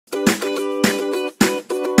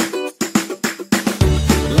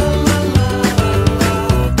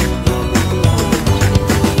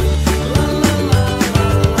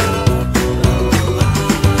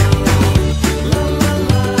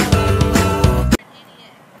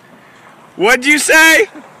What'd you say?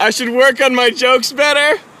 I should work on my jokes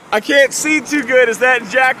better? I can't see too good. Is that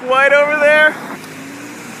Jack White over there?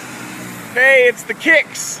 Hey, it's the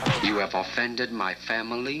Kicks. You have offended my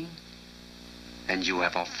family, and you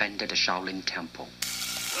have offended the Shaolin Temple.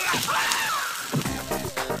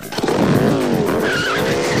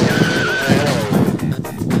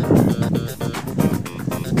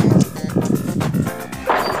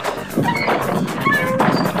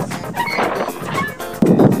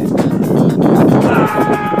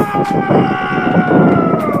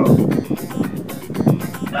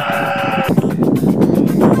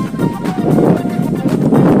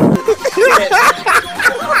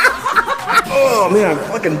 Oh man, I'm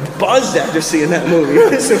fucking buzzed after seeing that movie.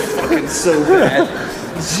 This is fucking so bad.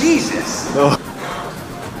 Jesus. Oh.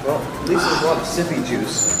 Well, at least there's a lot of sippy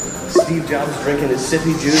juice. Steve Jobs drinking his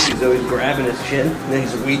sippy juice. He's always grabbing his chin. And then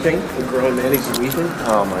he's weeping. The grown man, he's weeping.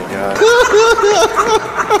 Oh my god.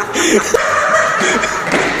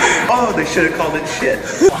 Oh, they should have called it shit.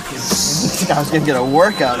 I was gonna get a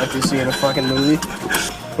workout after seeing a fucking movie.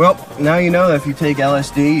 Well, now you know that if you take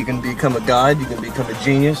LSD, you can become a god, you can become a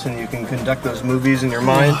genius, and you can conduct those movies in your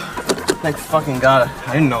mind. Thank fucking God,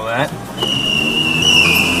 I didn't know that.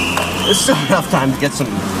 There's still enough time to get some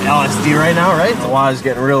LSD right now, right? The law is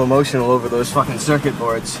getting real emotional over those fucking circuit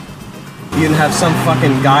boards. You can have some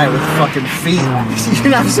fucking guy with fucking feet. You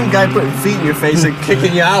can have some guy putting feet in your face and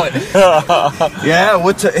kicking you out. Yeah,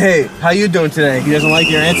 hey, how you doing today? He doesn't like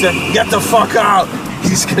your answer? Get the fuck out!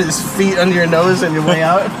 He's got his feet under your nose on your way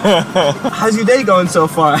out. How's your day going so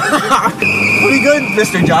far? Pretty good,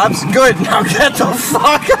 Mr. Jobs. Good, now get the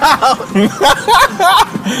fuck out!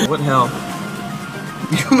 What hell?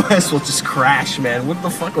 You might as well just crash, man. What the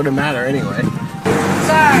fuck would it matter anyway?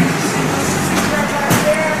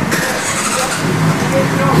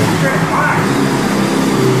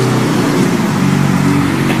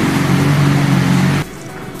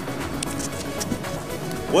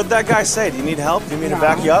 What'd that guy say? Do you need help? Do you need me to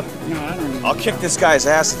back you up? No, I don't need I'll kick this guy's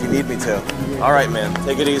ass if you need me to. All right, man.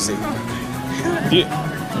 Take it easy. Do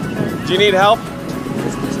you need help? He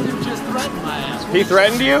just threatened my ass. He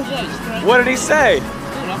threatened you? Yeah, he just threatened What did he say? me. Dude,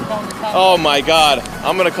 I'm calling the cops. Oh my God.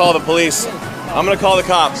 I'm gonna call the police. I'm gonna call the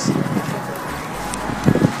cops.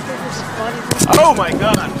 Oh my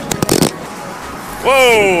God.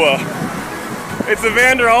 Whoa. It's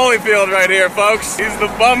Evander Holyfield right here, folks. He's the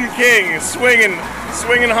bum king, swinging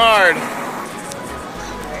hard.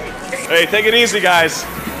 Hey, take it easy, guys.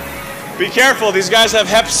 Be careful, these guys have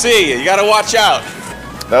Hep C. You gotta watch out.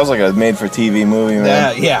 That was like a made-for-TV movie,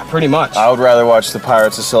 man. Yeah, pretty much. I would rather watch The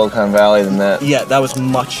Pirates of Silicon Valley than that. Yeah, that was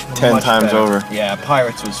much 10 much times better. over. Yeah,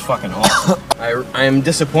 Pirates was fucking awesome. I am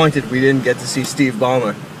disappointed we didn't get to see Steve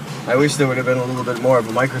Ballmer. I wish there would have been a little bit more of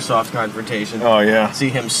a Microsoft confrontation. Oh, yeah. See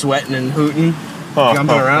him sweating and hooting,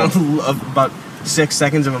 jumping around about 6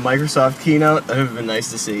 seconds of a Microsoft keynote. That would have been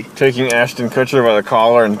nice to see. Taking Ashton Kutcher by the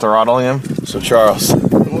collar and throttling him. So, Charles.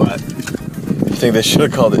 What? You think they should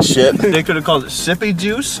have called it shit? They could have called it Sippy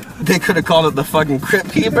Juice. They could have called it the fucking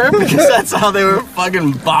Crypt Keeper because that's how they were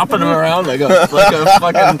fucking bopping him around like a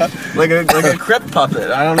crypt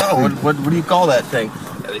puppet. I don't know. What do you call that thing?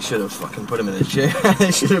 Yeah, they should have fucking put him in a chair.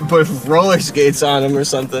 They should have put roller skates on him or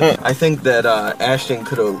something. I think that Ashton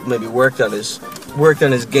could have maybe worked on his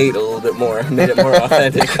gait a little bit more, made it more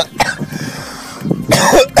authentic.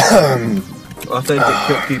 Authentic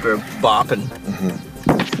Crypt Keeper bopping.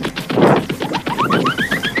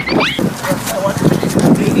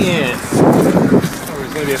 Yeah. Oh,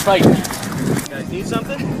 there's gonna be a fight. You guys need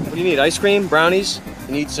something? What do you need? Ice cream? Brownies?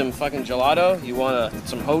 You need some fucking gelato? You want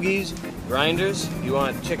some hoagies? Grinders? You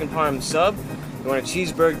want chicken parm sub? You want a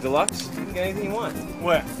cheeseburger deluxe? You can get anything you want.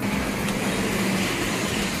 Where?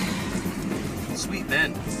 Sweet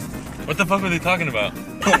Ben. What the fuck were they talking about?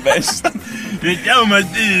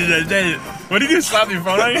 What did you slap your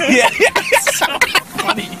phone on you? Yeah. So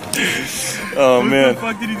funny. Oh man. What the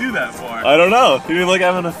fuck did he do that for? I don't know. He didn't like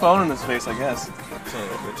having a phone in his face, I guess.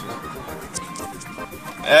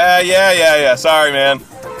 Yeah. Sorry, man.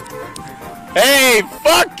 Hey,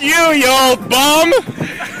 fuck you, you old bum!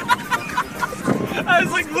 I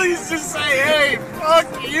was like, please just say, hey, fuck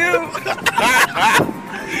you.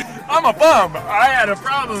 I'm a bum. I had a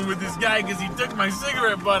problem with this guy because he took my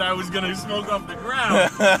cigarette butt I was going to smoke off the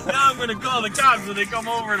ground. Now I'm going to call the cops so they come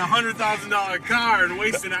over in a $100,000 car and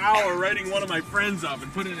waste an hour writing one of my friends up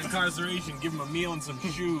and put it in incarceration, give him a meal and some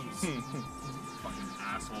shoes. Fucking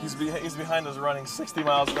asshole. He's behind us running 60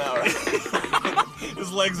 miles an hour. His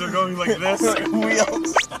legs are going like this. Like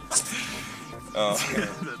wheels. Oh,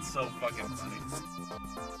 That's so fucking funny.